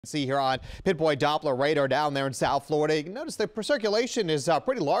See here on Pinpoint Doppler radar down there in South Florida. You can notice the circulation is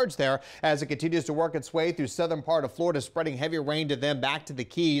pretty large there as it continues to work its way through southern part of Florida, spreading heavy rain to them back to the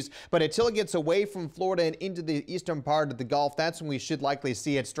Keys. But until it gets away from Florida and into the eastern part of the Gulf, that's when we should likely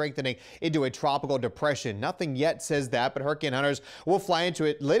see it strengthening into a tropical depression. Nothing yet says that, but hurricane hunters will fly into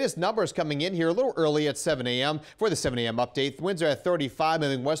it. Latest numbers coming in here a little early at 7 a.m. for the 7 a.m. update. The winds are at 35,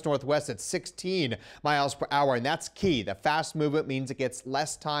 moving west-northwest at 16 miles per hour, and that's key. The fast movement means it gets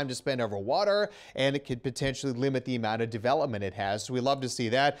less time to spend over water, and it could potentially limit the amount of development it has. So we love to see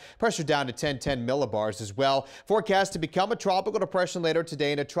that. Pressure down to 10 millibars as well. Forecast to become a tropical depression later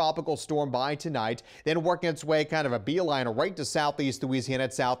today and a tropical storm by tonight. Then working its way kind of a beeline right to southeast Louisiana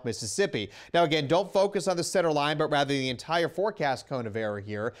and South Mississippi. Now again, don't focus on the center line, but rather the entire forecast cone of error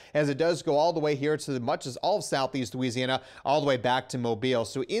here, as it does go all the way here to as much as all of southeast Louisiana, all the way back to Mobile.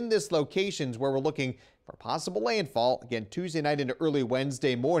 So in this locations where we're looking for possible landfall, again, Tuesday night into early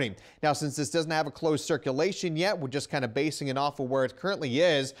Wednesday morning. Now, since this doesn't have a closed circulation yet, we're just kind of basing it off of where it currently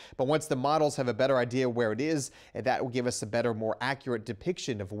is. But once the models have a better idea where it is, that will give us a better, more accurate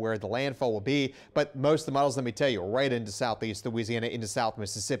depiction of where the landfall will be. But most of the models, let me tell you, are right into southeast Louisiana, into South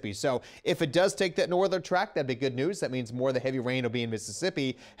Mississippi. So if it does take that northern track, that'd be good news. That means more of the heavy rain will be in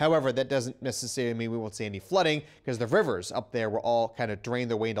Mississippi. However, that doesn't necessarily mean we won't see any flooding, because the rivers up there will all kind of drain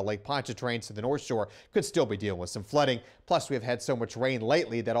their way into Lake Pontchartrain, so the North Shore could still be dealing with some flooding. Plus, we have had so much rain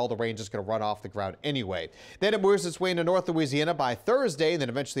lately that all the rain is just going to run off the ground anyway. Then it moves its way into North Louisiana by Thursday, and then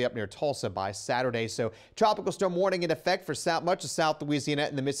eventually up near Tulsa by Saturday. So tropical storm warning in effect for much of South Louisiana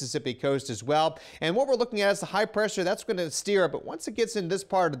and the Mississippi coast as well. And what we're looking at is the high pressure. That's going to steer, but once it gets in this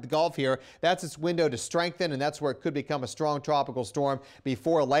part of the Gulf here, that's its window to strengthen, and that's where it could become a strong tropical storm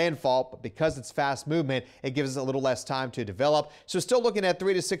before landfall. But because it's fast movement, it gives us a little less time to develop. So still looking at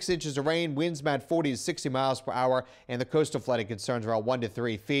 3 to 6 inches of rain, winds about 40 to 60 miles per hour, and the coastal flooding concerns around 1 to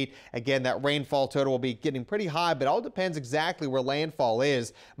 3 feet. Again, that rainfall total will be getting pretty high, but it all depends exactly where landfall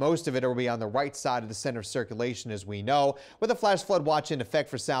is. Most of it will be on the right side of the center of circulation, as we know, with a flash flood watch in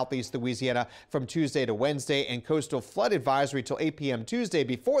effect for southeast Louisiana from Tuesday to Wednesday, and coastal flood advisory till 8 p.m. Tuesday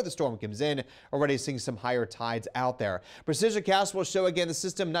before the storm comes in. Already seeing some higher tides out there. Precision cast will show again the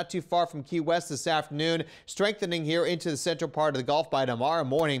system not too far from Key West this afternoon, strengthening here into the central part of the Gulf by tomorrow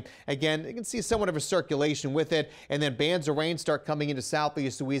morning. Again, you can see somewhat of a circulation with it, and then bands of rain start coming into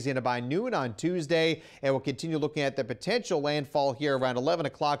southeast Louisiana by noon on Tuesday, and we'll continue looking at the potential landfall here around 11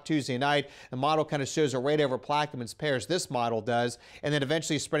 o'clock Tuesday night. The model kind of shows a right over Plaquemines Parish, this model does, and then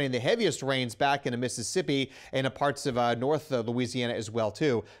eventually spreading the heaviest rains back into Mississippi and in parts of North Louisiana as well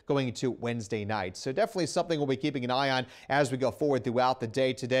too, going into Wednesday night. So definitely something we'll be keeping an eye on as we go forward throughout the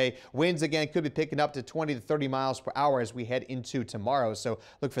day today. Winds again could be picking up to 20 to 30 miles per hour as we head into tomorrow, so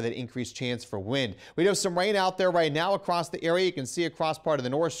look for that increased chance for wind. We have some rain out there right now across the area. You can see across part of the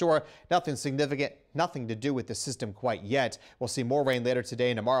North Shore. Nothing significant, nothing to do with the system quite yet. We'll see more rain later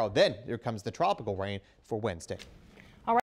today and tomorrow. Then here comes the tropical rain for Wednesday.